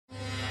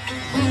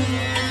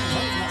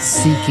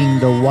Seeking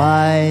the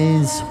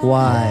Wise.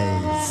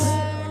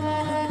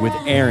 With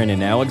Aaron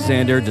and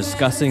Alexander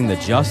discussing the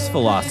Just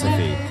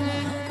philosophy.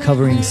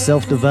 Covering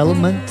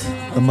self-development,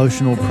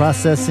 emotional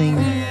processing,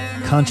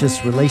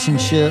 conscious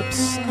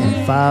relationships,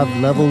 and 5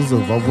 levels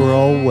of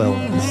overall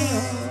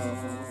wellness.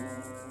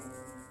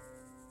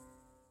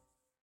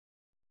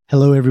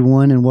 Hello,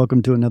 everyone, and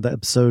welcome to another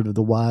episode of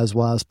the Wise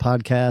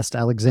podcast.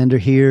 Alexander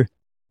here,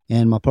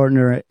 and my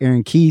partner,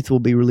 Aaron Keith, will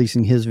be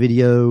releasing his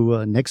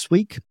video next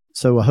week.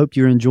 So I hope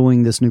you're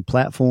enjoying this new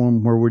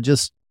platform where we're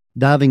just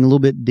diving a little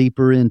bit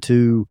deeper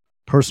into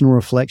personal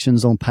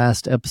reflections on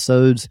past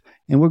episodes.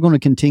 And we're going to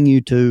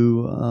continue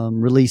to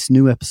release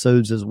new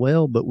episodes as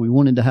well, but we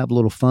wanted to have a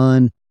little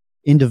fun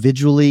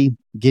individually,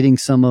 getting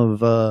some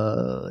of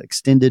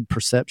extended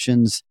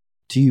perceptions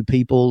to you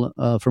people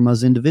from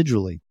us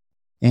individually.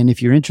 And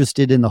if you're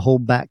interested in the whole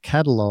back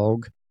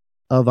catalog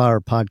of our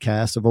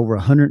podcast of over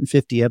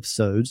 150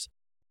 episodes,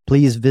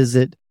 please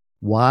visit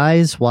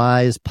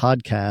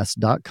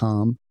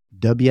wisewhyspodcast.com,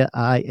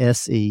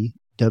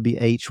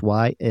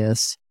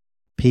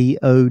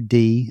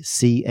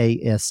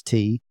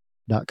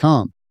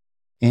 WISEWhyspodcast.com,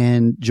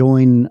 and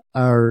join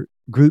our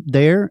group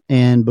there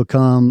and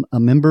become a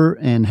member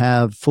and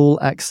have full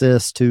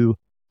access to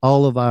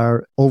all of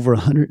our over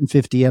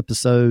 150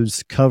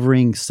 episodes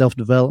covering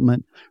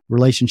self-development,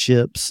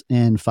 relationships,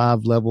 and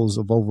 5 levels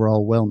of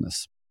overall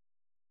wellness.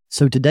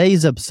 So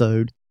today's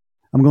episode,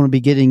 I'm going to be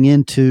getting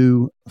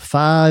into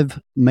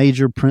 5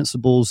 major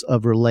principles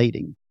of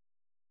relating.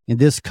 And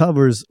this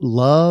covers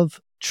love,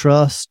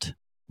 trust,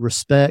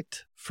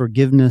 respect,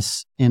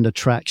 forgiveness, and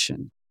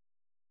attraction.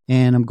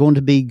 And I'm going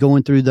to be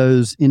going through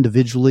those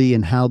individually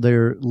and how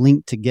they're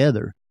linked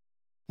together.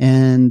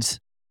 And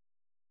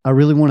I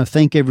really want to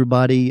thank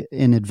everybody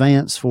in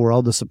advance for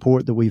all the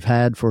support that we've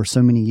had for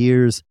so many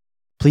years.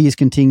 Please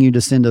continue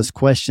to send us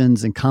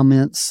questions and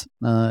comments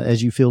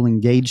as you feel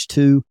engaged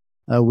to.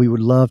 We would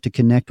love to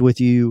connect with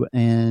you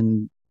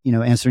and,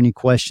 answer any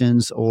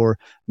questions or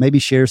maybe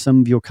share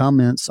some of your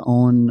comments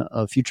on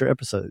future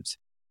episodes.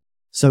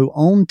 So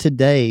on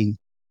today,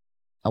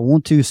 I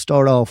want to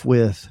start off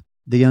with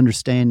the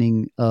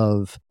understanding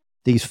of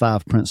these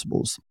 5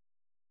 principles.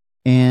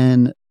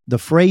 And the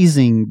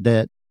phrasing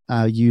that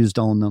I used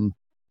on them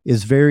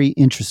is very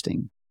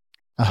interesting.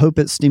 I hope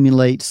it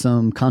stimulates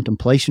some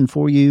contemplation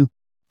for you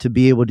to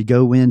be able to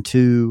go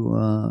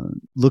into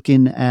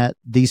looking at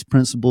these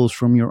principles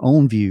from your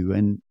own view,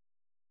 and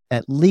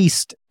at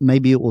least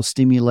maybe it will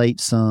stimulate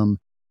some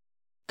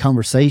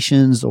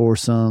conversations or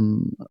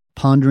some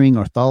pondering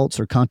or thoughts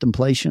or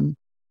contemplation.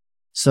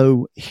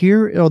 So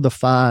here are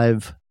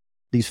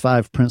these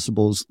 5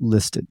 principles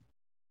listed.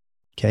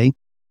 Okay.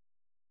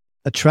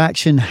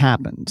 Attraction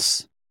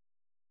happens.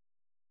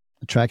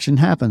 Attraction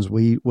happens.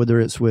 Whether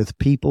it's with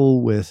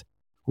people, with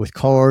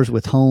cars,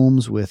 with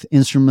homes, with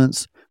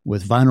instruments,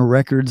 with vinyl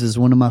records is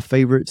one of my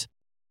favorites.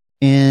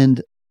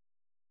 And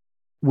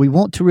we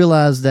want to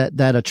realize that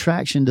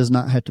attraction does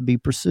not have to be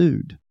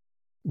pursued.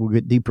 We'll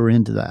get deeper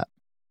into that.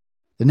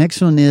 The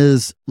next one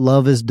is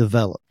love is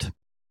developed.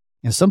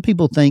 And some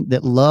people think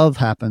that love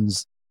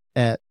happens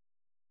at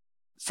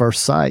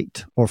first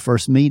sight or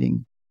first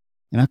meeting.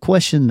 And I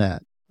question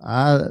that.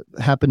 I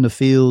happen to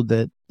feel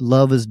that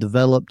love is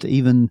developed,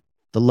 even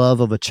the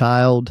love of a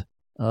child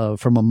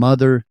from a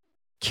mother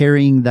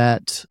carrying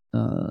that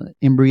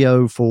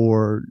embryo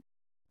for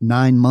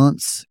 9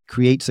 months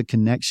creates a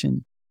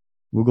connection.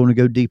 We're going to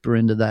go deeper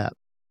into that.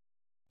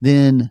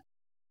 Then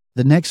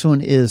the next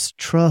one is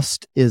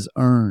trust is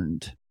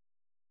earned.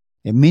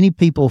 And many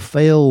people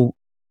fail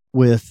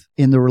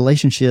in the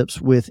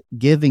relationships with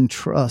giving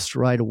trust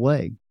right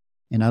away.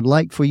 And I'd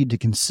like for you to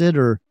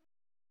consider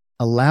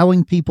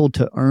allowing people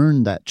to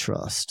earn that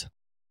trust.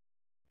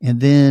 And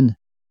then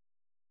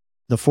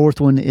the 4th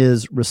one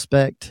is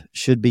respect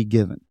should be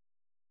given.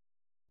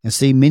 And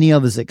see, many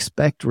of us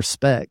expect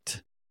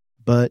respect,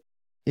 but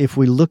if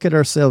we look at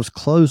ourselves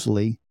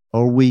closely,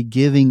 are we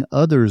giving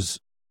others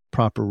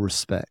proper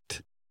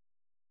respect?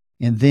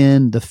 And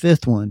then the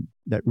 5th one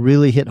that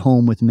really hit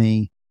home with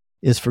me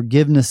is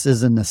forgiveness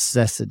is a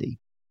necessity.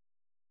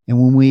 And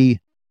when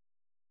we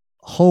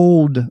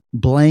hold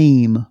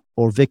blame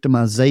or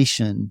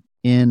victimization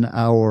in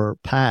our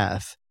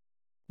path,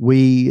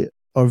 we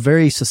are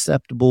very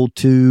susceptible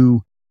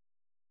to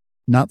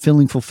not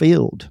feeling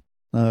fulfilled.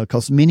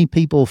 Because many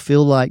people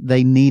feel like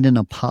they need an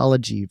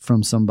apology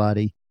from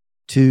somebody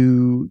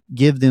to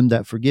give them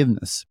that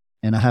forgiveness.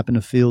 And I happen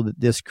to feel that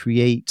this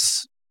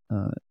creates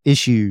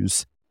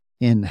issues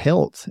in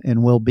health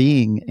and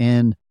well-being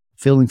and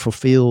feeling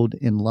fulfilled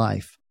in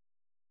life.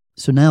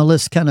 So now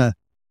let's kind of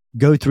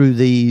go through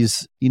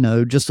these,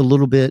 just a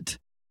little bit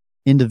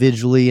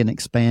individually and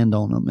expand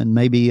on them. And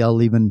maybe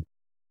I'll even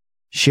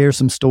share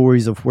some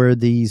stories of where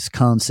these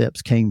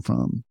concepts came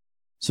from.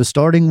 So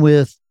starting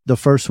with the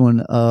first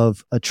one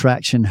of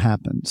attraction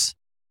happens.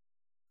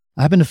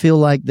 I happen to feel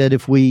like that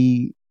if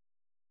we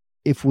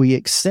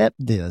accept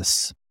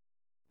this,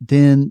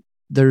 then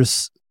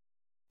there's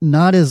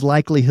not as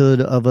likelihood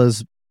of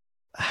us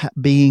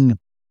being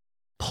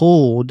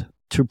pulled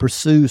to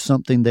pursue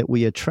something that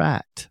we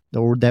attract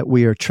or that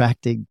we are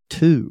attracted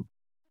to.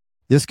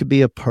 This could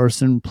be a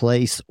person,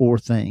 place, or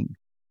thing.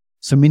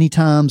 So many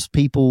times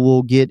people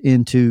will get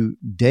into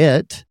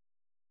debt,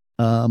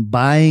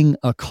 buying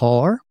a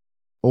car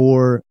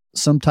or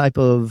some type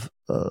of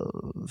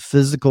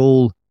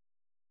physical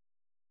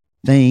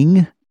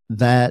thing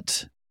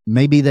that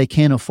maybe they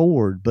can't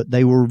afford, but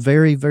they were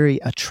very, very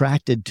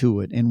attracted to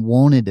it and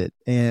wanted it.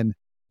 And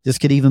this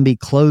could even be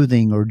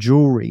clothing or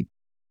jewelry.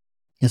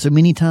 And so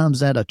many times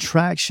that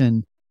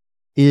attraction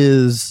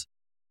is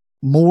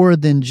more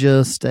than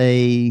just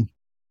a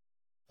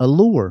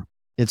lure.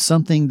 It's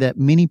something that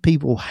many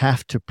people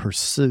have to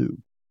pursue.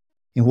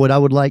 And what I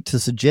would like to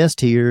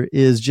suggest here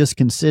is just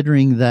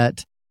considering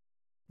that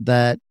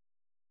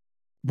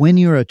when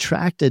you're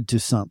attracted to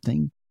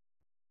something,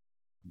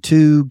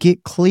 to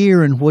get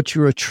clear in what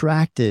you're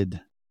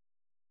attracted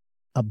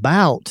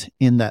about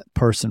in that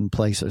person,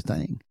 place, or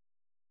thing,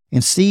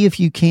 and see if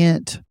you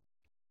can't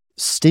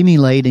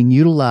stimulate and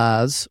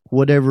utilize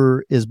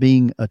whatever is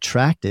being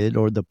attracted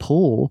or the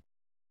pull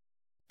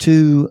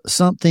to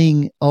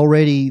something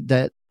already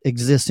that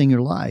exists in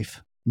your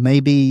life.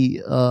 Maybe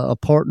a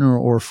partner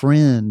or a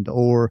friend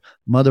or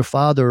mother,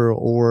 father,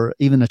 or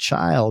even a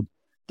child,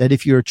 that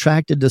if you're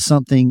attracted to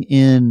something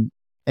in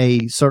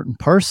a certain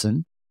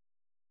person,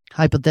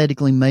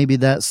 hypothetically, maybe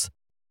that's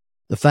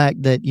the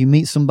fact that you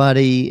meet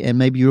somebody and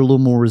maybe you're a little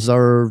more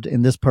reserved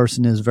and this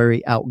person is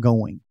very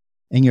outgoing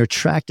and you're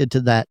attracted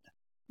to that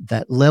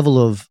level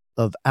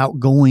of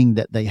outgoing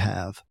that they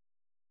have,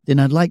 then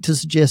I'd like to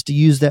suggest to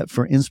use that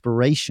for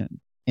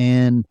inspiration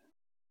and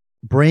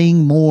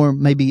bring more,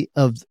 maybe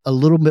of a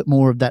little bit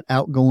more of that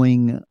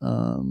outgoing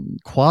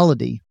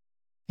quality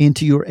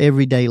into your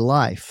everyday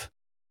life.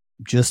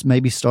 Just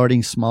maybe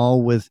starting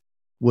small with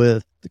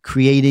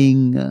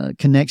creating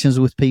connections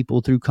with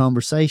people through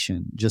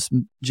conversation.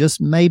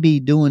 Just maybe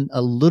doing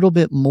a little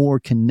bit more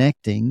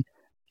connecting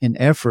and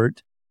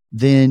effort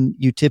than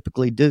you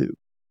typically do.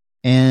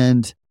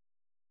 And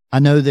I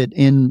know that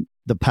in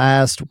the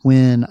past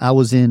when I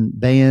was in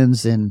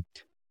bands and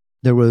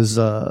there was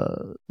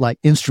like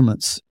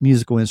instruments,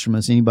 musical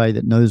instruments, anybody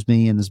that knows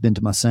me and has been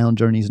to my sound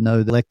journeys know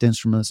that I collect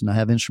instruments and I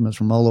have instruments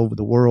from all over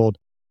the world.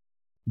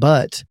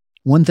 But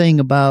one thing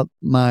about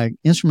my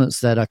instruments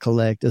that I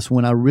collect is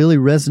when I really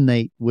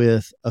resonate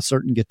with a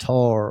certain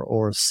guitar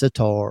or a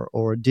sitar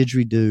or a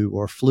didgeridoo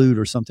or a flute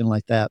or something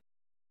like that,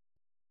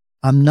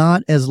 I'm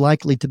not as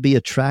likely to be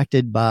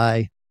attracted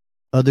by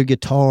other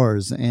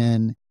guitars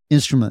and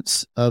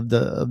instruments of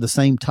the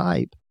same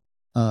type.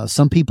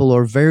 Some people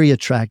are very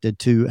attracted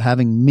to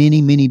having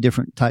many, many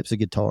different types of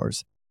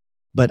guitars,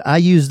 but I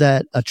use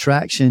that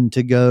attraction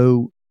to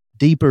go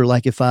deeper.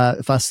 Like if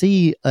I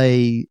see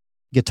a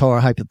guitar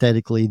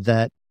hypothetically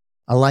that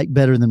I like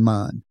better than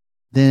mine,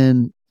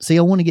 then I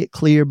want to get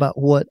clear about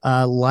what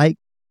I like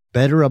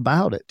better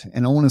about it.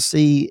 And I want to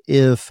see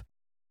if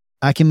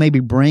I can maybe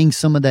bring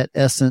some of that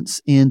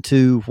essence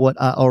into what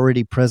I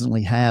already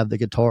presently have, the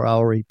guitar I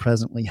already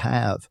presently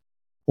have.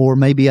 Or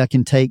maybe I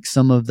can take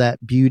some of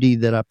that beauty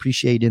that I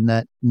appreciate in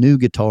that new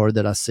guitar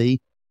that I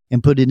see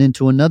and put it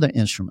into another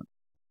instrument.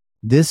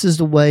 This is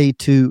the way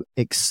to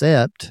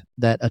accept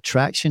that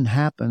attraction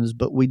happens,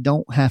 but we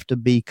don't have to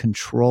be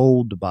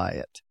controlled by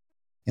it.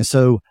 And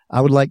so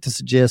I would like to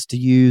suggest to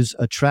use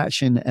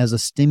attraction as a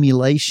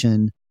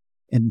stimulation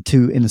and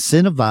to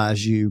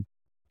incentivize you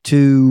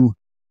to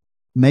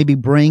maybe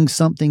bring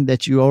something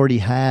that you already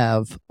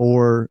have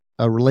or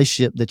a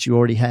relationship that you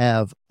already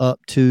have up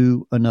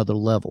to another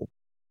level.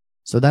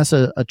 So that's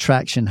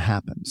attraction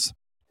happens.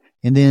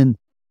 And then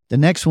the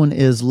next one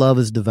is love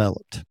is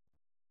developed.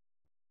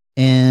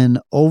 And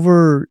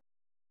over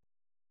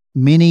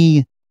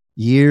many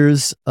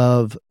years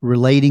of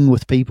relating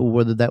with people,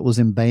 whether that was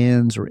in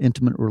bands or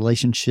intimate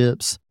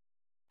relationships,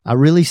 I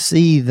really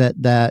see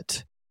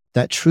that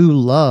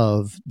true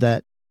love,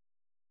 that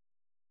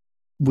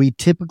we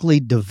typically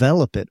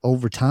develop it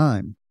over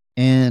time.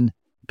 And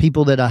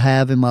people that I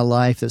have in my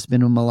life, that's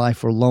been in my life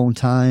for a long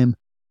time,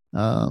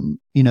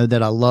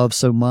 that I love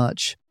so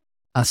much,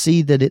 I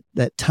see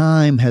that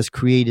time has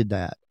created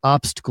that.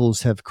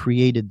 Obstacles have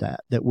created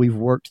that we've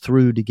worked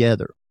through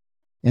together.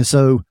 And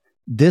so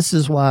this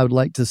is why I would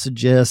like to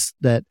suggest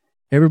that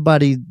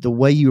everybody, the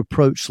way you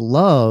approach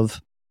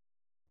love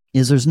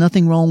is there's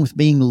nothing wrong with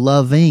being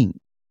loving.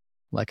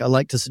 Like I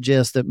like to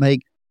suggest that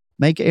make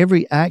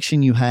every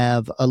action you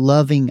have a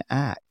loving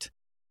act.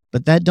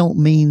 But that don't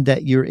mean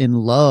that you're in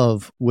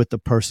love with the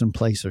person,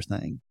 place, or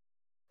thing.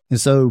 And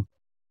so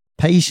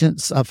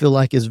patience, I feel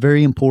like, is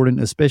very important,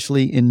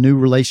 especially in new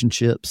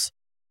relationships.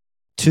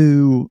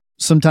 To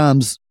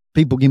sometimes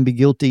people can be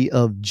guilty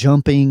of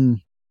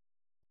jumping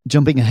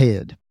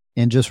ahead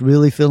and just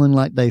really feeling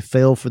like they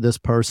fell for this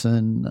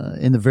person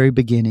in the very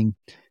beginning.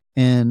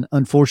 And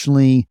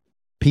unfortunately,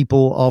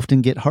 people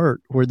often get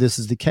hurt where this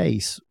is the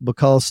case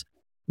because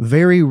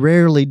very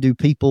rarely do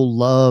people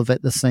love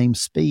at the same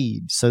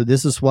speed. So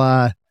this is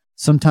why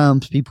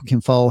sometimes people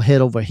can fall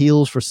head over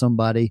heels for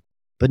somebody,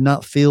 but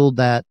not feel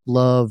that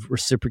love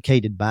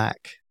reciprocated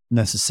back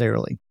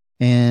necessarily.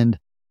 And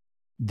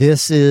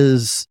this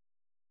is,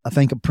 I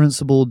think, a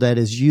principle that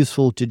is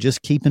useful to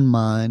just keep in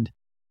mind.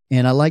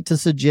 And I like to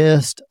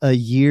suggest a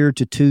year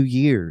to 2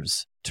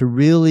 years to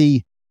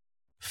really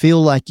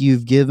feel like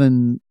you've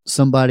given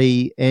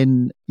somebody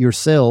and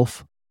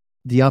yourself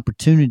the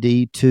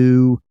opportunity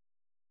to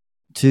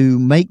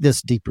make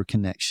this deeper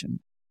connection.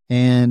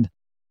 And,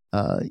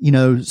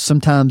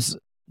 sometimes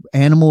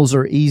animals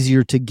are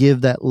easier to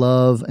give that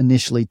love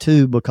initially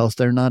too, because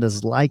they're not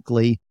as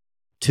likely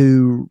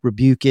to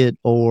rebuke it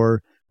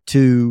or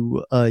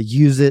to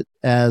use it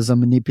as a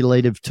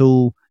manipulative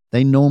tool.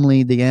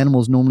 The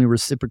animals normally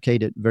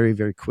reciprocate it very,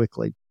 very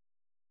quickly.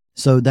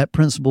 So that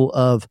principle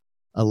of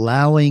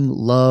allowing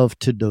love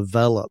to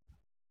develop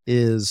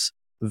is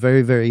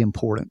very, very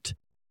important.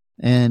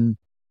 And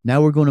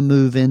now we're going to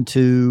move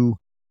into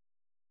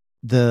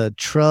the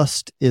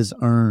trust is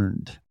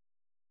earned.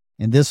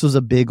 And this was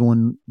a big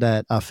one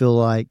that I feel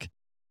like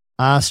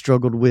I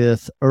struggled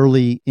with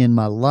early in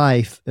my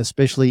life,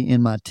 especially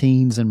in my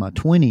teens and my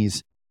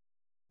 20s,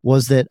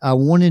 was that I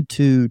wanted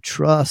to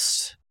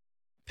trust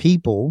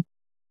people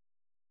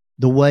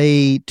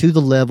to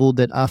the level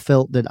that I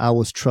felt that I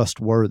was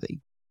trustworthy,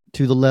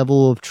 to the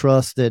level of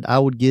trust that I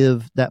would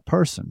give that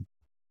person.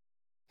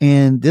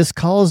 And this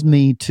caused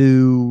me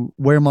to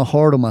wear my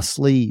heart on my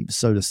sleeve,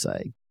 so to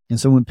say. And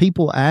so when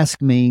people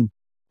ask me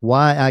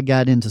why I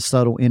got into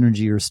subtle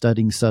energy or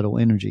studying subtle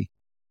energy,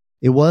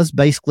 it was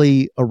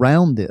basically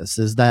around this,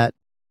 is that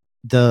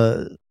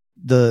the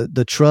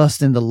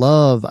trust and the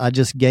love I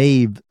just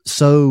gave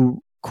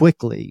so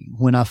quickly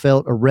when I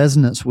felt a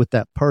resonance with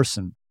that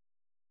person.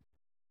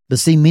 But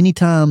see, many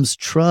times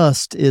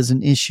trust is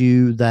an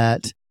issue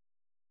that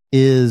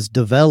is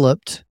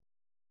developed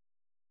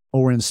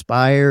or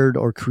inspired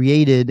or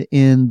created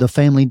in the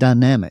family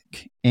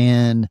dynamic.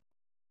 And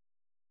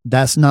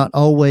that's not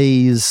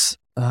always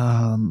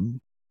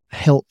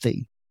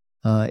healthy.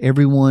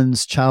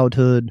 Everyone's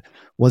childhood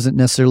wasn't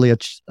necessarily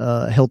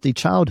a healthy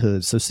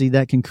childhood. So see,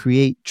 that can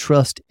create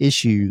trust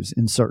issues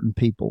in certain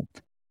people.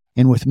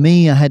 And with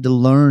me, I had to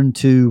learn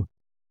to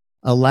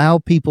allow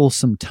people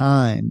some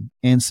time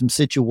and some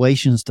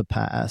situations to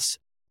pass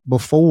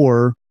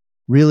before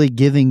really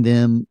giving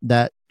them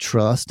that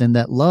trust and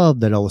that love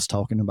that I was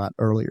talking about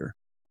earlier.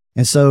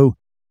 And so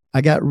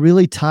I got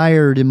really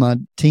tired in my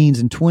teens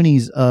and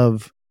 20s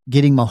of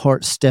getting my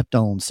heart stepped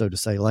on, so to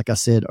say. Like I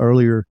said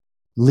earlier,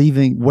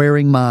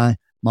 wearing my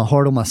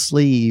heart on my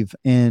sleeve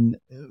and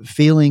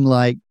feeling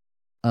like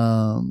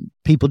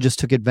people just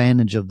took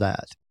advantage of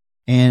that.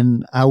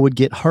 And I would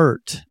get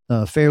hurt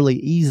fairly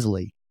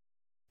easily.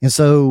 And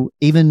so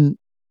even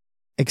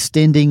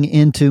extending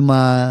into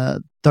my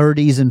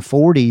 30s and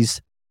 40s,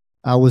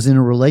 I was in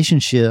a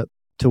relationship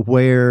to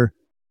where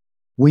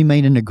we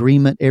made an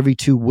agreement every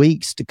 2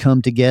 weeks to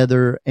come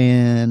together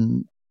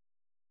and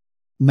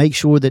make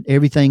sure that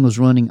everything was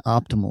running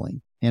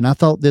optimally. And I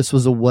thought this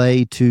was a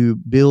way to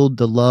build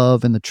the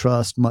love and the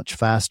trust much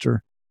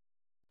faster.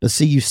 But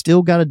see, you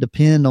still got to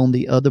depend on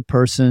the other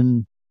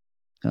person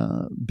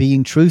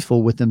being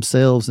truthful with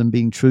themselves and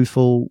being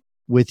truthful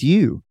with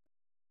you.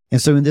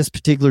 And so in this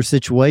particular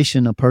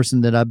situation, a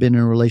person that I've been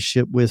in a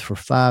relationship with for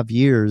 5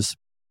 years,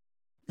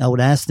 I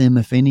would ask them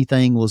if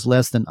anything was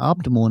less than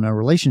optimal in our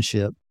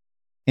relationship.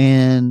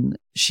 And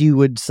she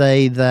would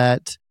say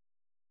that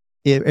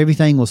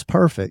everything was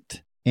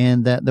perfect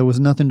and that there was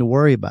nothing to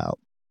worry about.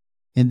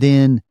 And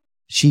then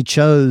she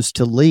chose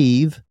to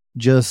leave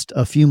just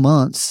a few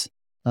months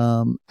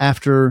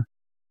after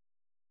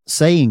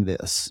saying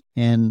this.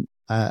 And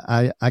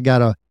I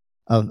got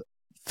a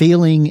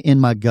feeling in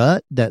my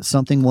gut that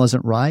something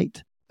wasn't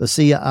right. But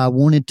see, I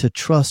wanted to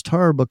trust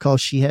her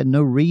because she had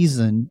no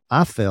reason,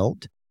 I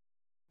felt,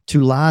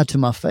 to lie to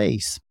my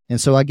face. And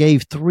so I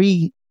gave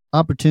 3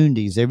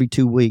 opportunities every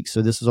 2 weeks.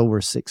 So this was over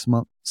a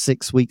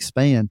 6-week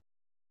span.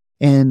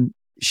 And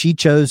she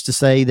chose to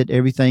say that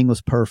everything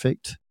was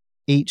perfect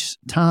each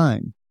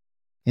time.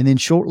 And then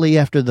shortly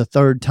after the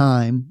 3rd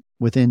time,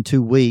 within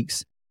 2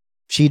 weeks,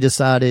 she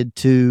decided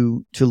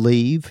to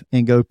leave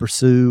and go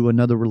pursue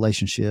another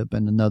relationship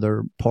and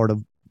another part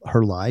of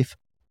her life,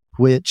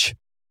 which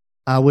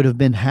I would have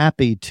been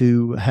happy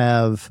to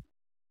have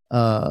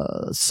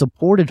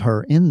supported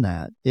her in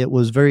that. It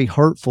was very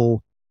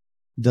hurtful,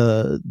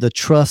 the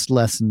trust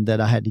lesson that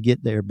I had to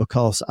get there,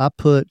 because I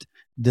put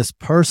this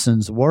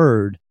person's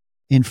word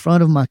in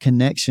front of my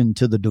connection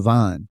to the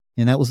divine.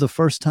 And that was the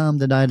first time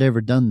that I'd ever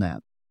done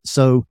that.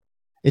 So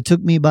it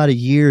took me about a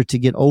year to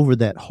get over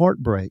that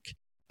heartbreak.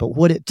 But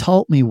what it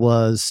taught me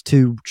was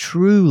to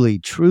truly,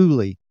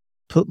 truly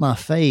put my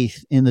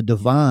faith in the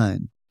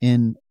divine,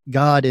 in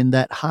God, in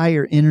that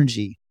higher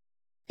energy,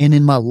 and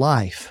in my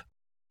life.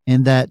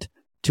 And that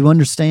to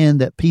understand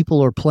that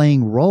people are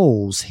playing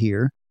roles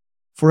here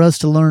for us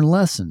to learn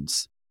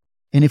lessons.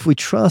 And if we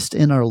trust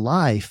in our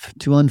life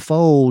to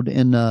unfold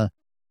in a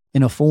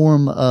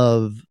form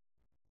of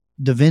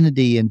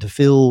divinity and to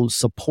feel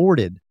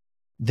supported,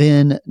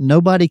 then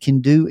nobody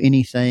can do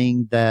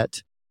anything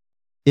that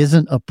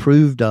isn't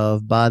approved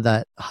of by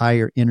that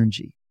higher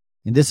energy.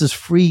 And this has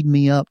freed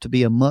me up to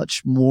be a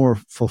much more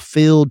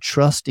fulfilled,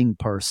 trusting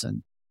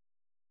person.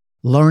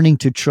 learning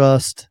to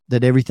trust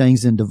that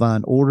everything's in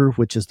divine order,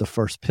 which is the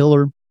first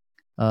pillar.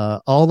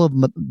 All of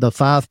the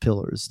 5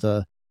 pillars,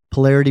 the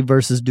polarity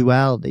versus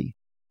duality,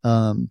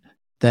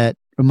 that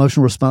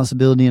emotional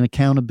responsibility and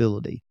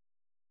accountability,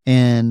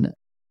 and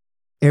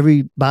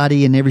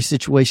everybody in every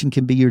situation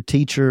can be your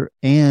teacher,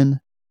 and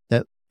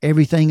that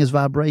everything is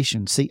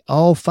vibration. See,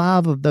 all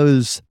 5 of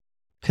those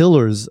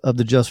pillars of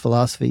the Just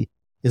Philosophy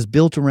is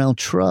built around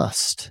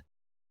trust.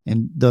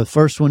 And the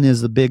first one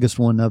is the biggest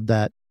one of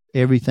that.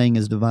 Everything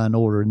is divine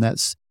order. And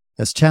that's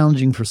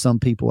challenging for some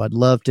people. I'd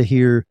love to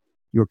hear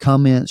your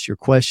comments, your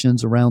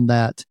questions around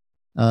that,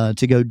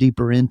 to go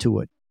deeper into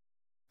it.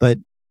 But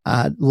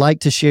I'd like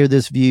to share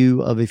this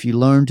view of, if you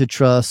learn to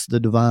trust the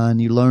divine,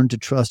 you learn to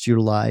trust your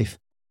life,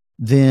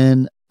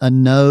 then a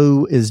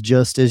no is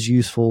just as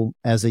useful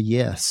as a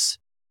yes.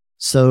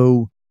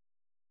 So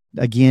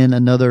again,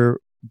 another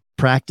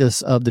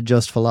practice of the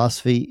Just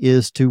Philosophy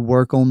is to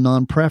work on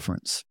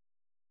non-preference.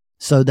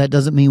 So that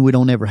doesn't mean we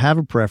don't ever have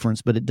a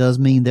preference, but it does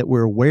mean that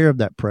we're aware of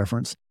that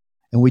preference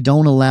and we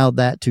don't allow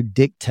that to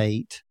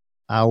dictate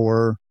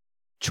our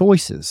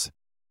choices.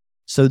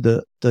 So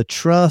the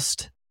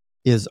trust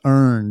is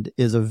earned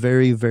is a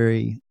very,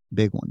 very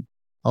big one.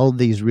 All of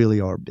these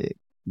really are big.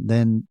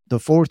 Then the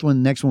fourth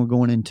one, next one we're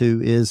going into,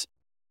 is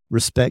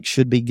respect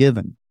should be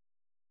given.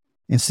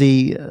 And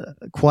see,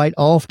 quite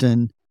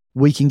often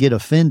we can get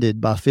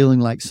offended by feeling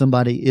like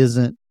somebody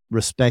isn't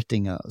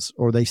respecting us,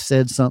 or they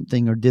said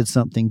something or did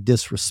something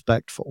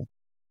disrespectful.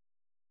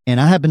 And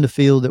I happen to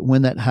feel that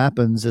when that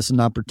happens, it's an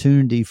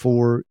opportunity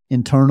for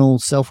internal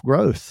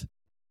self-growth,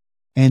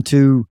 and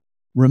to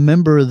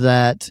remember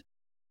that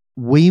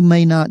we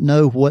may not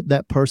know what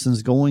that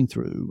person's going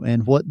through,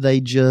 and what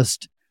they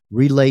just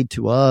relayed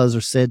to us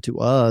or said to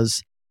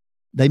us,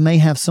 they may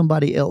have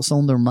somebody else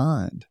on their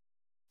mind.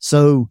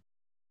 So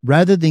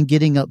rather than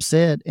getting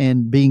upset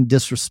and being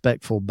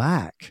disrespectful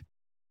back,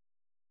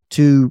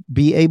 to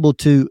be able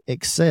to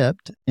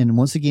accept, and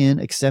once again,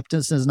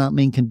 acceptance does not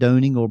mean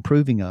condoning or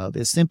approving of.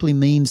 It simply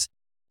means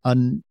a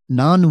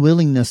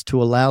non-willingness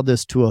to allow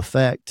this to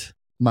affect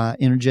my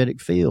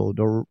energetic field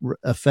or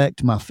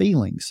affect my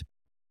feelings.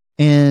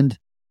 And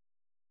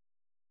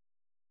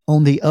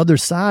on the other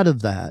side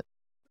of that,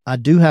 I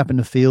do happen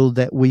to feel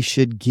that we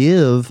should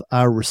give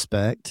our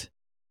respect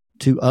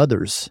to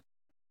others,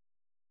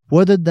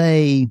 whether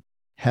they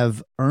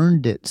have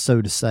earned it,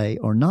 so to say,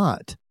 or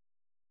not.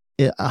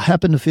 I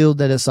happen to feel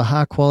that it's a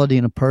high quality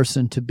in a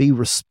person to be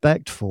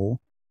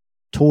respectful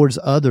towards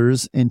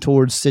others and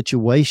towards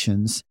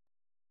situations,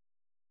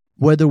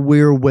 whether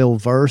we're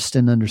well-versed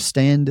and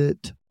understand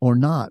it or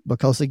not.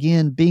 Because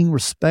again, being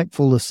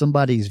respectful of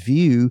somebody's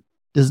view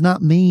does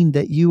not mean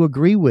that you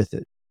agree with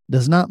it,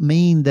 does not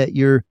mean that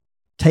you're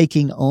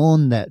taking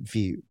on that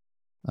view.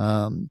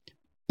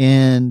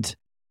 And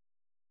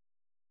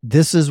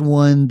this is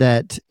one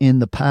that in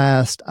the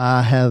past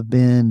I have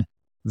been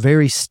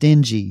very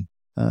stingy,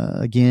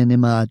 again, in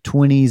my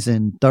 20s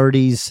and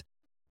 30s,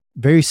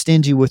 very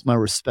stingy with my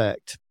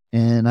respect.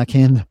 And I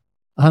can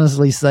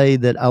honestly say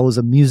that I was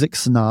a music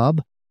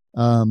snob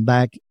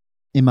back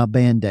in my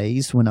band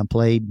days, when I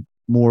played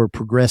more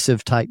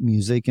progressive type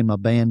music, and my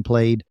band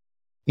played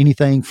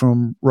anything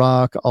from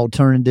rock,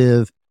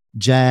 alternative,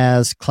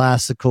 jazz,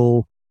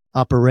 classical,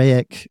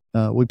 operatic.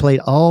 We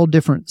played all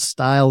different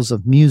styles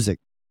of music.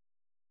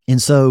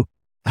 And so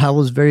I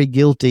was very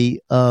guilty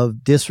of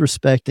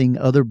disrespecting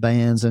other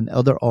bands and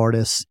other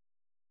artists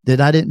that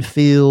I didn't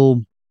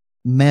feel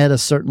met a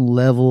certain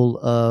level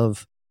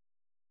of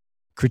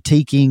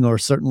critiquing, or a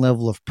certain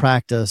level of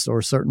practice, or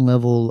a certain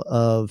level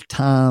of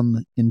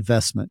time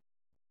investment.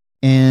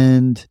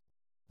 And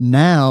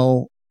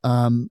now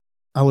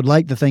I would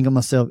like to think of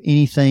myself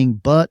anything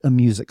but a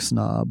music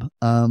snob.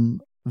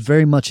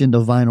 Very much into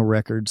vinyl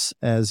records,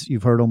 as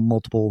you've heard on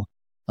multiple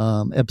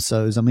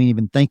episodes. I mean,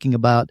 even thinking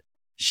about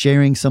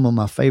sharing some of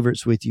my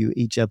favorites with you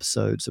each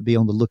episode, so be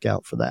on the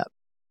lookout for that.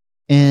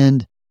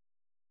 And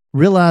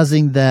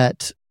realizing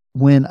that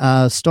when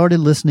I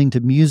started listening to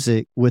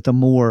music with a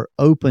more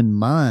open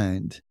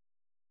mind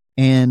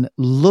and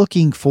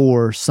looking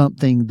for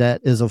something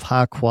that is of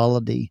high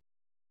quality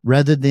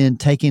rather than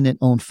taking it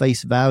on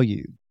face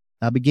value,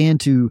 I began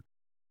to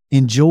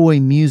enjoy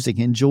music,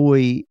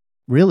 enjoy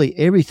really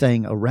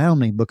everything around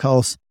me,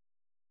 because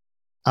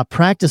I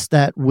practiced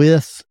that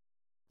with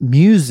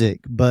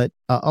music, but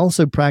I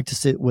also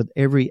practice it with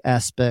every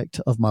aspect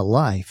of my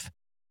life.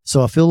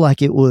 So I feel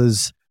like it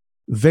was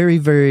very,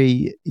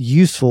 very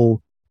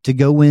useful to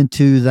go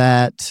into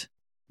that,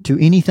 to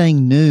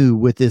anything new,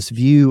 with this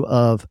view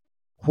of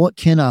what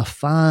can I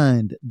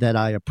find that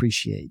I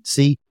appreciate?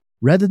 See,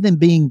 rather than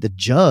being the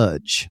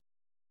judge,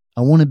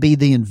 I want to be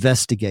the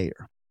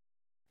investigator.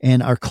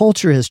 And our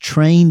culture has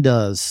trained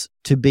us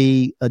to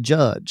be a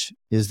judge.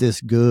 Is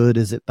this good?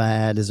 Is it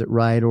bad? Is it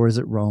right? Or is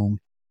it wrong?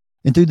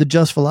 And through the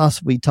Just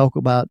Philosophy, we talk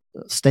about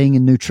staying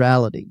in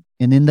neutrality.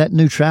 And in that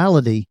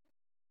neutrality,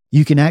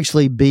 you can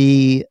actually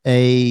be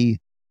a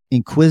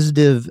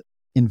inquisitive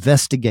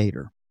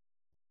investigator,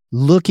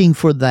 looking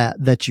for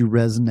that you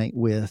resonate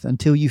with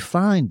until you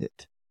find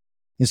it.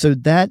 And so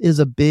that is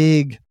a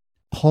big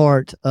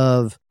part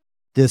of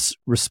this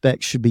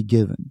respect should be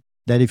given.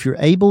 That if you're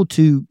able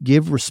to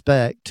give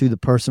respect to the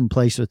person,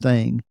 place, or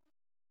thing,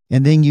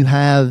 and then you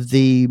have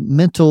the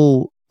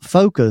mental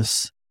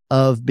focus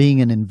of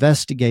being an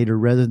investigator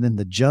rather than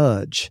the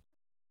judge,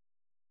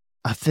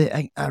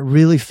 I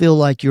really feel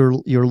like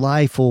your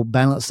life will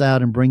balance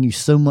out and bring you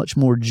so much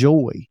more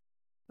joy.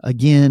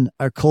 Again,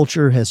 our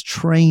culture has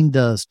trained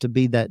us to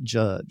be that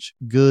judge,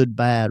 good,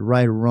 bad,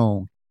 right, or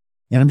wrong.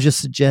 And I'm just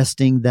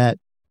suggesting that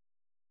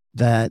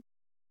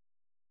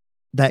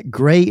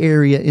gray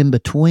area in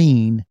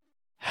between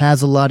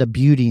has a lot of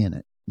beauty in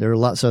it. There are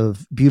lots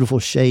of beautiful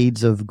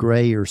shades of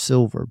gray or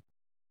silver.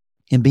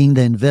 And being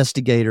the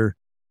investigator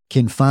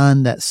can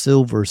find that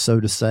silver, so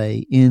to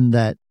say, in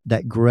that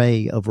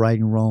gray of right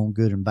and wrong,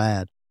 good and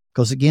bad.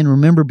 Because again,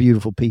 remember,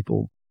 beautiful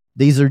people,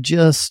 these are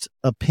just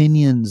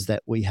opinions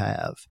that we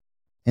have.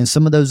 And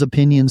some of those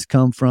opinions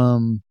come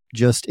from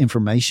just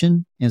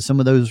information, and some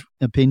of those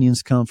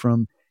opinions come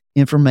from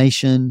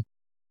information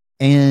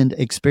and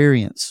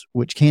experience,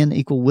 which can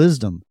equal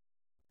wisdom.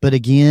 But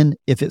again,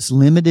 if it's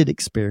limited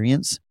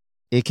experience,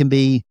 it can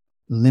be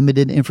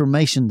limited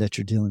information that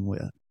you're dealing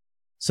with.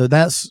 So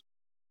that's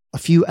a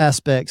few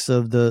aspects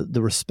of the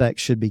respect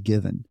should be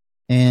given.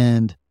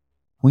 And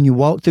when you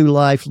walk through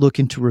life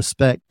looking to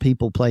respect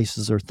people,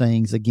 places, or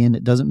things, again,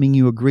 it doesn't mean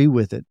you agree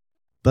with it,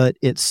 but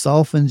it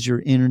softens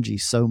your energy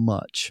so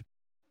much.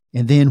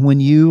 And then when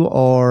you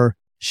are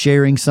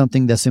sharing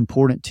something that's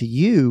important to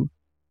you,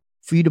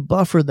 for you to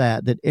buffer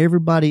that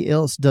everybody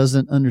else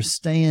doesn't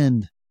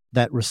understand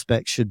that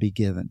respect should be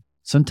given.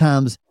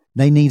 Sometimes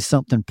they need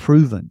something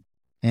proven.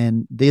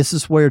 And this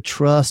is where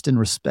trust and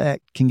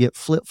respect can get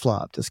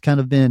flip-flopped. It's kind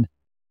of been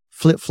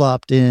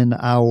flip-flopped in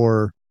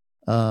our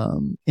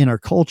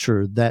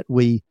culture that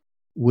we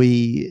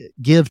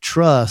give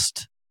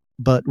trust,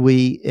 but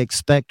we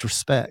expect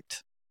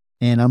respect.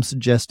 And I'm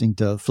suggesting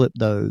to flip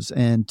those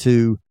and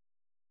to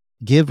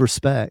give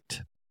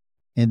respect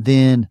and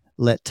then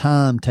let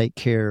time take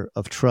care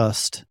of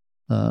trust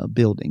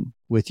building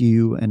with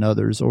you and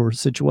others or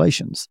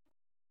situations.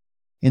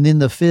 And then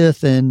the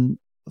fifth and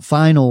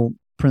final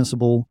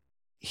principle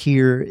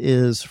here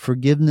is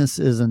forgiveness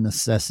is a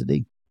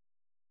necessity.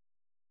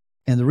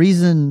 And the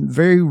reason,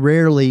 very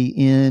rarely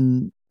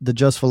in the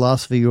Just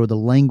Philosophy or the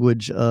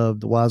language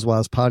of the Wise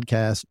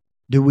podcast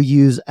do we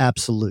use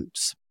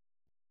absolutes.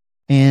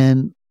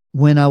 And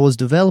when I was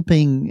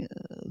developing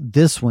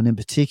this one in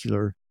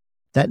particular,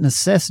 that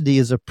necessity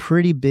is a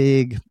pretty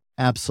big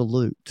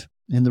absolute.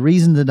 And the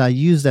reason that I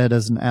use that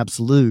as an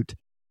absolute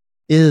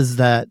is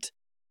that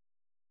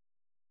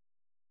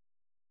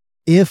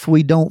if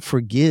we don't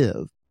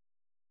forgive,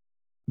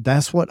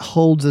 that's what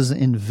holds us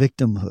in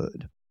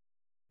victimhood.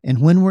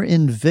 And when we're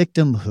in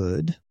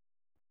victimhood,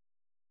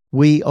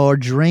 we are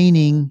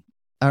draining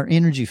our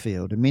energy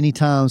field. And many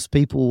times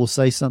people will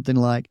say something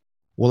like,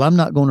 well, I'm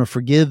not going to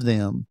forgive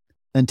them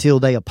until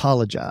they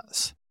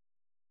apologize.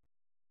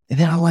 And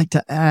then I like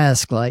to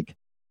ask,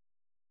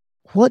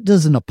 what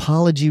does an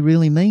apology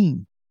really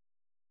mean?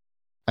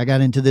 I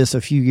got into this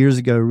a few years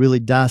ago, really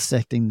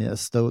dissecting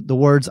this, the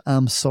words,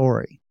 I'm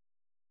sorry.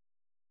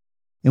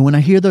 And when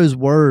I hear those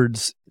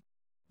words,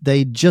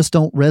 they just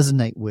don't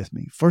resonate with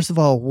me. First of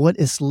all, what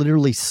it's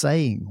literally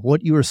saying,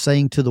 what you are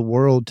saying to the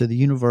world, to the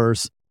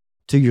universe,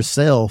 to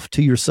yourself,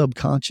 to your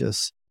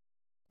subconscious.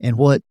 And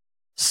what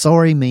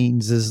sorry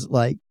means is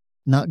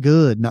not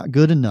good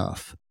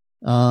enough.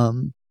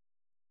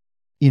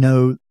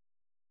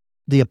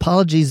 The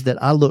apologies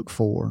that I look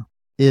for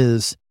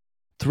is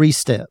 3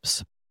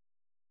 steps: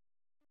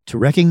 to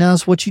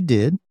recognize what you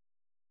did,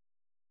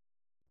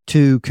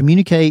 to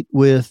communicate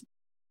with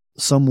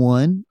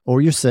someone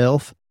or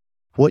yourself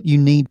what you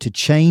need to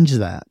change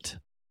that.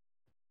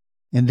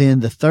 And then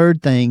the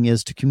third thing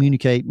is to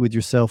communicate with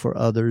yourself or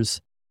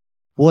others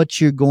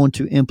what you're going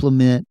to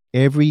implement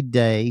every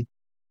day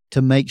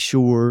to make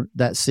sure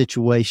that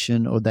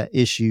situation or that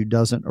issue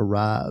doesn't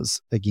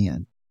arise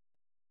again.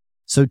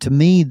 So to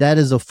me, that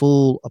is a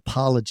full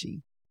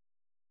apology,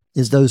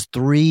 is those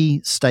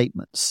 3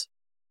 statements.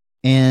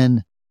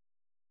 And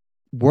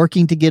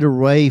working to get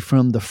away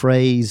from the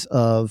phrase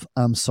of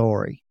I'm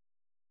sorry,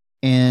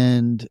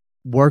 and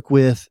work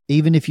with,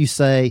 even if you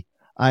say,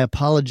 I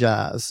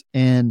apologize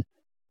and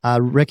I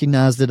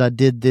recognize that I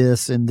did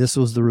this and this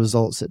was the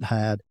results it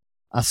had.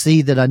 I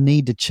see that I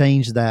need to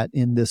change that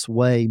in this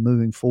way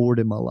moving forward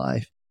in my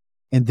life.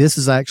 And this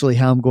is actually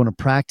how I'm going to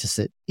practice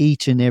it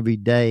each and every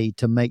day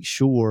to make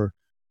sure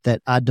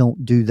that I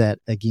don't do that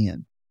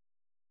again.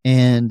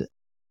 And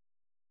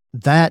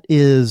that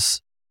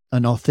is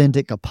an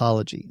authentic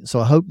apology. So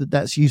I hope that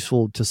that's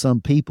useful to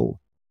some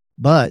people.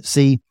 But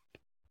see,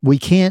 we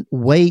can't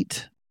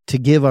wait to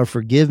give our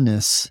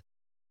forgiveness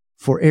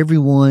for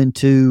everyone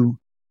to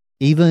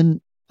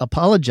even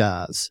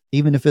apologize,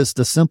 even if it's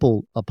the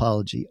simple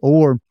apology,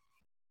 or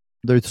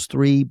there's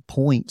 3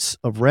 points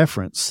of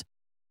reference.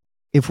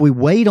 If we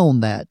wait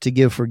on that to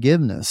give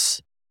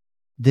forgiveness,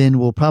 then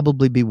we'll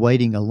probably be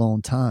waiting a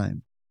long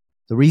time.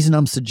 The reason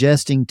I'm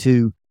suggesting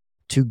to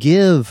to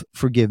give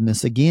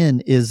forgiveness,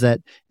 again, is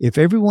that if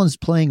everyone's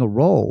playing a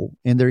role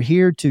and they're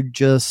here to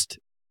just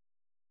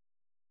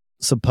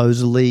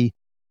supposedly,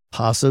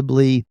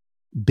 possibly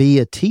be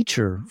a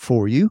teacher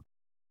for you,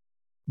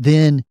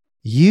 then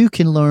you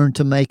can learn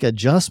to make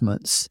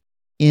adjustments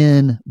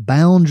in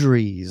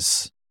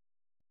boundaries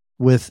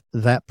with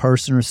that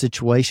person or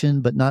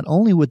situation, but not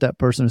only with that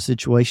person or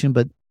situation,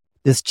 but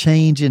this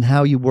change in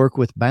how you work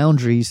with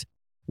boundaries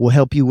will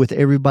help you with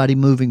everybody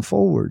moving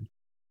forward.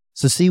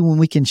 So see, when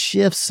we can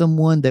shift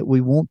someone that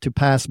we want to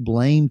pass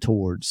blame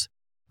towards,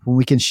 when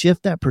we can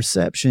shift that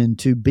perception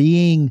to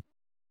being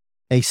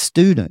a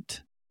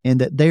student and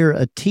that they're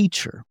a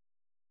teacher,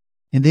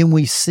 and then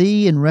we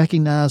see and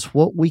recognize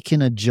what we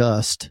can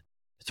adjust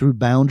through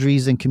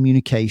boundaries and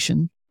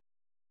communication,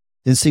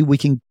 then see, we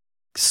can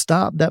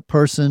stop that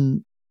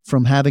person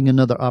from having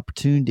another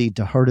opportunity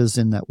to hurt us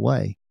in that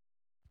way.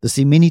 But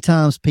see, many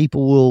times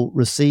people will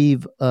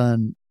receive a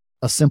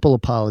simple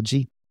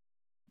apology,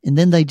 and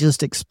then they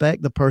just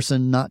expect the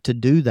person not to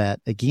do that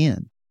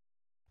again.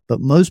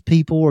 But most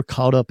people are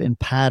caught up in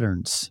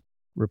patterns,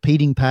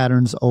 repeating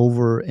patterns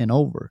over and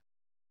over.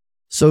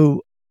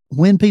 So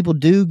when people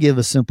do give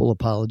a simple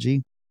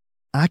apology,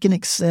 I can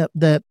accept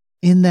that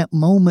in that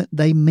moment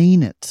they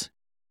mean it.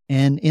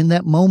 And in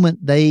that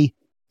moment they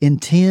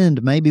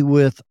intend, maybe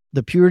with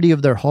the purity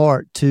of their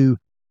heart, to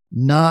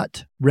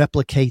not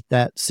replicate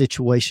that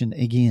situation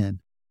again.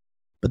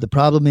 But the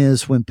problem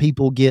is when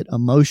people get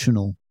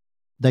emotional,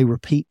 they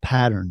repeat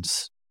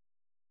patterns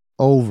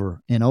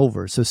over and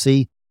over. So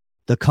see,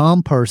 the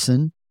calm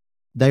person,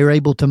 they're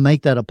able to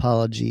make that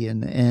apology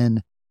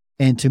and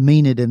to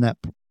mean it in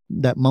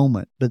that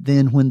moment. But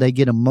then when they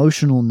get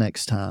emotional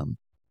next time,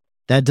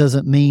 that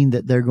doesn't mean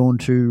that they're going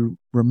to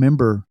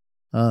remember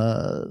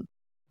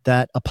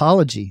that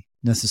apology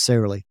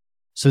necessarily.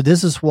 So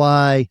this is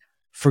why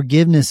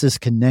forgiveness is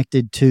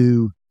connected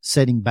to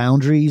setting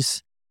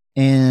boundaries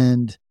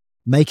and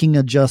making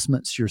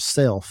adjustments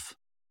yourself.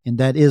 And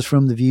that is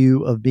from the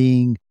view of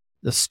being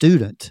the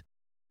student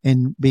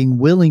and being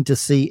willing to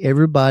see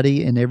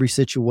everybody in every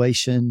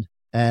situation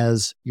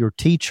as your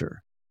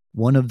teacher.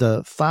 One of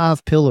the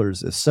 5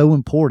 pillars is so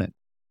important.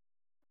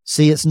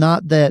 See, it's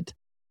not that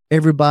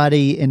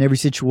everybody in every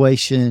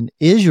situation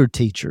is your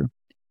teacher.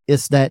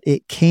 It's that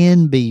it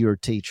can be your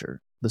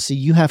teacher. But see,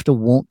 you have to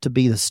want to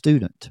be the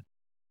student.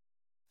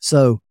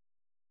 So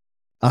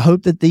I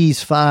hope that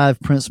these 5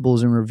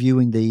 principles and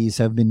reviewing these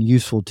have been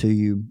useful to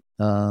you.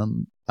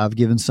 I've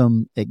given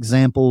some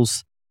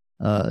examples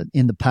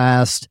in the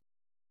past,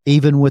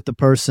 even with the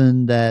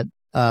person that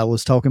I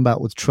was talking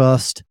about with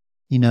trust.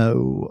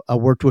 I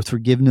worked with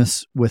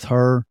forgiveness with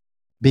her,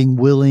 being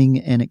willing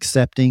and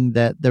accepting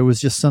that there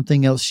was just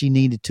something else she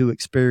needed to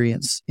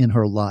experience in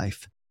her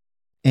life.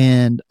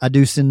 And I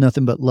do send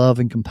nothing but love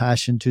and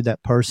compassion to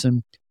that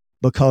person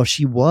because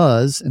she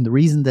was, and the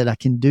reason that I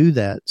can do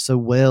that so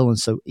well and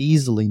so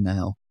easily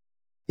now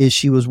is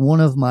she was one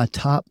of my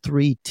top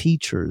 3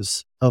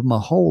 teachers of my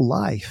whole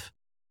life,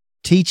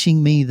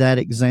 teaching me that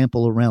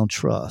example around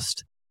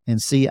trust.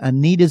 And see, I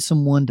needed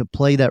someone to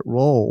play that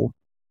role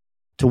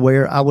to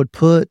where I would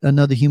put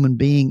another human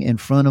being in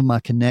front of my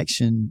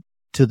connection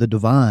to the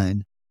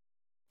divine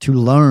to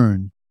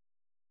learn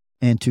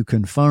and to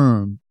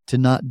confirm to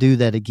not do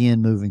that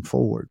again moving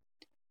forward.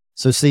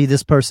 So see,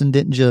 this person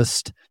didn't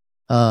just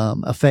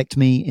affect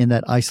me in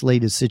that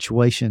isolated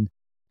situation.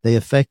 They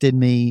affected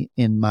me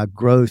in my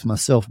growth, my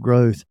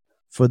self-growth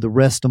for the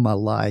rest of my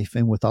life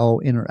and with all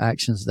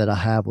interactions that I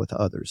have with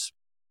others.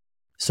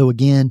 So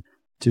again,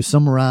 to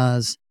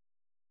summarize,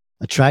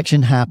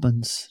 attraction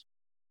happens,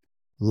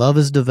 love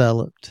is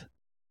developed,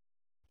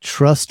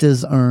 trust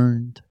is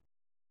earned,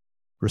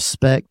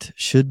 respect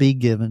should be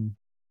given,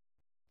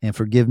 and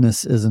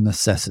forgiveness is a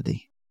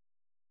necessity.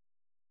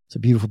 So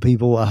beautiful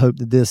people, I hope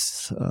that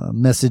this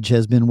message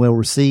has been well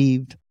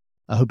received.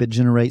 I hope it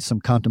generates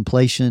some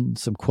contemplation,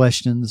 some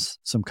questions,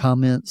 some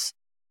comments.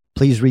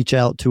 Please reach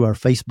out to our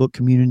Facebook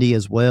community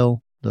as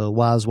well, the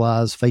Wise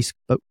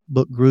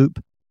Facebook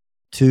group,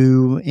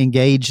 to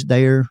engage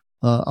there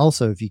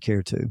also if you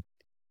care to.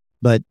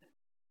 But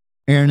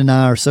Aaron and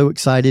I are so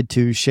excited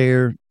to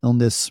share on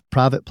this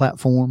private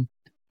platform.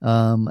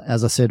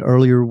 As I said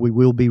earlier, we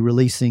will be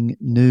releasing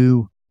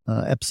new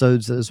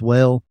episodes as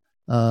well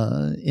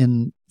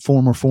in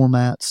former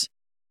formats.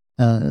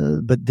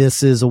 But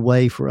this is a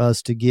way for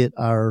us to get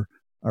our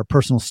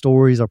personal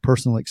stories, our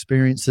personal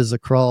experiences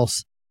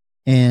across.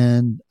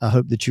 And I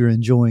hope that you're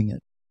enjoying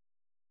it.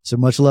 So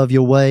much love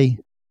your way,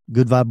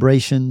 good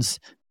vibrations,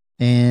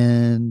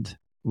 and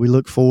we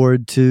look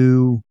forward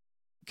to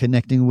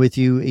connecting with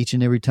you each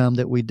and every time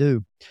that we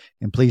do.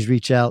 And please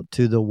reach out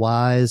to the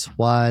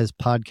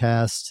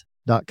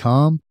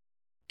wisewisepodcast.com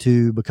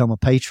to become a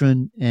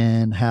patron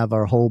and have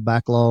our whole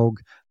backlog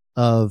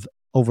of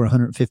over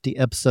 150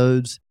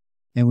 episodes.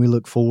 And we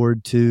look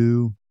forward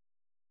to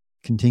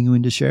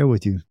continuing to share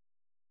with you.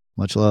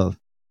 Much love.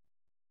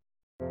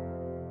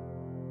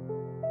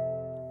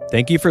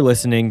 Thank you for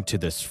listening to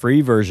this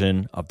free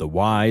version of the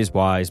Wise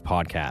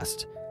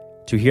Podcast.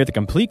 To hear the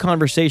complete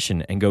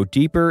conversation and go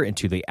deeper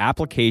into the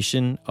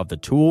application of the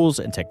tools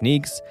and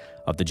techniques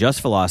of the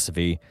Just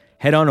Philosophy,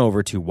 head on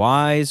over to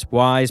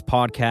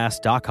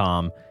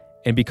wisewisepodcast.com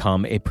and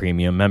become a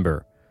premium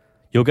member.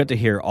 You'll get to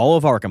hear all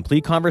of our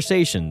complete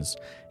conversations,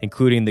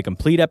 including the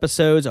complete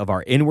episodes of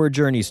our Inward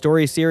Journey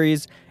story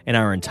series and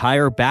our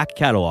entire back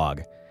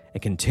catalog,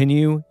 and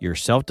continue your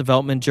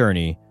self-development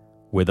journey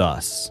with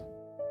us.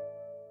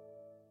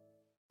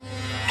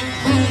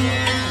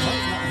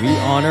 We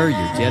honor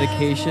your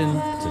dedication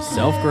to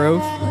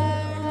self-growth,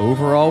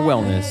 overall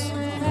wellness,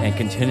 and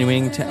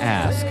continuing to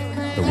ask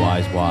the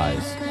wise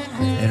whys.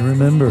 And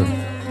remember,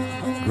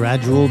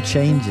 gradual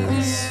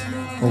changes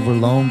over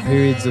long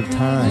periods of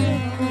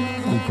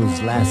time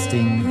equals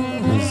lasting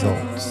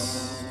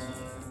results.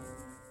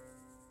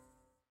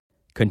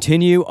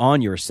 Continue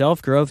on your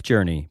self-growth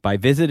journey by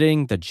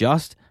visiting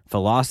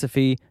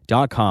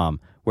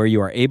thejustphilosophy.com, where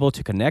you are able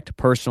to connect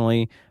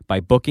personally by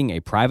booking a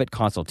private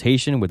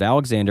consultation with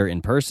Alexander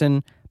in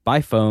person,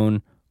 by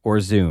phone, or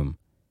Zoom.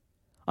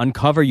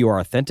 Uncover your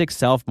authentic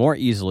self more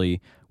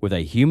easily with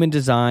a human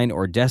design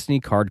or destiny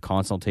card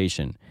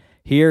consultation.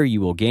 Here you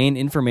will gain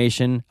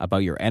information about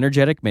your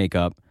energetic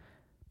makeup,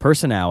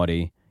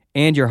 personality,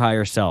 and your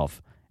higher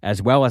self,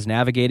 as well as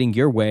navigating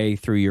your way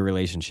through your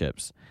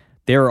relationships.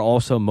 There are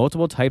also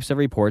multiple types of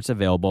reports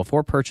available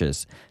for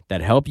purchase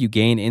that help you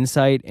gain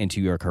insight into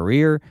your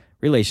career,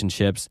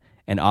 relationships,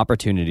 and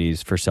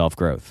opportunities for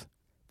self-growth.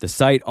 The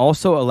site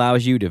also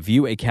allows you to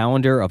view a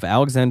calendar of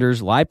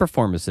Alexander's live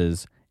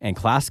performances and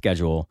class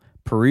schedule,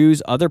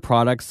 peruse other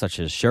products such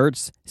as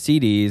shirts,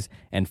 CDs,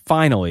 and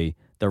finally,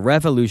 the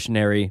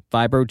revolutionary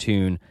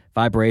VibroTune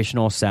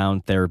vibrational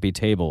sound therapy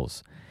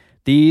tables.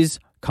 These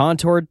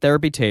contoured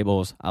therapy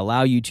tables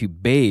allow you to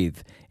bathe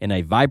in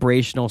a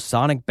vibrational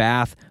sonic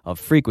bath of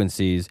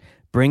frequencies,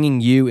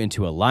 bringing you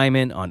into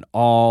alignment on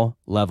all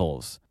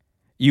levels.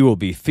 You will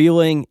be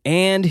feeling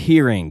and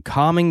hearing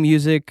calming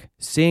music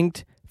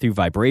synced through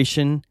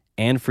vibration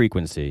and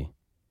frequency.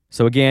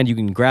 So again, you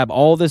can grab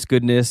all this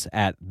goodness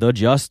at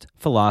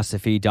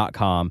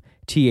thejustphilosophy.com,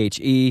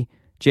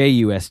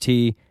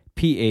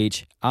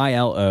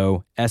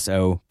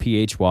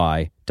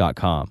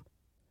 thejustphilosophy.com.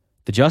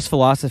 The Just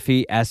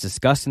Philosophy, as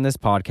discussed in this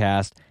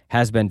podcast,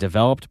 has been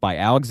developed by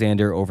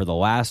Alexander over the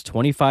last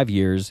 25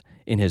 years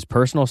in his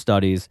personal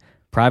studies,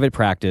 private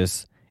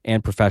practice,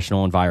 and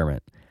professional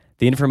environment.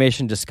 The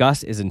information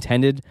discussed is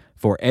intended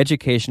for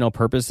educational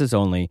purposes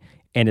only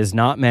and is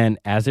not meant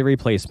as a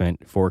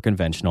replacement for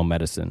conventional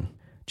medicine.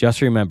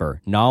 Just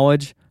remember,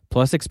 knowledge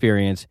plus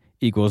experience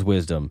equals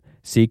wisdom.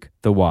 Seek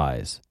the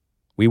wise.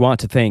 We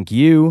want to thank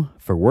you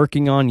for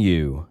working on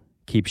you.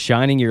 Keep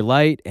shining your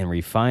light and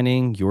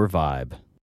refining your vibe.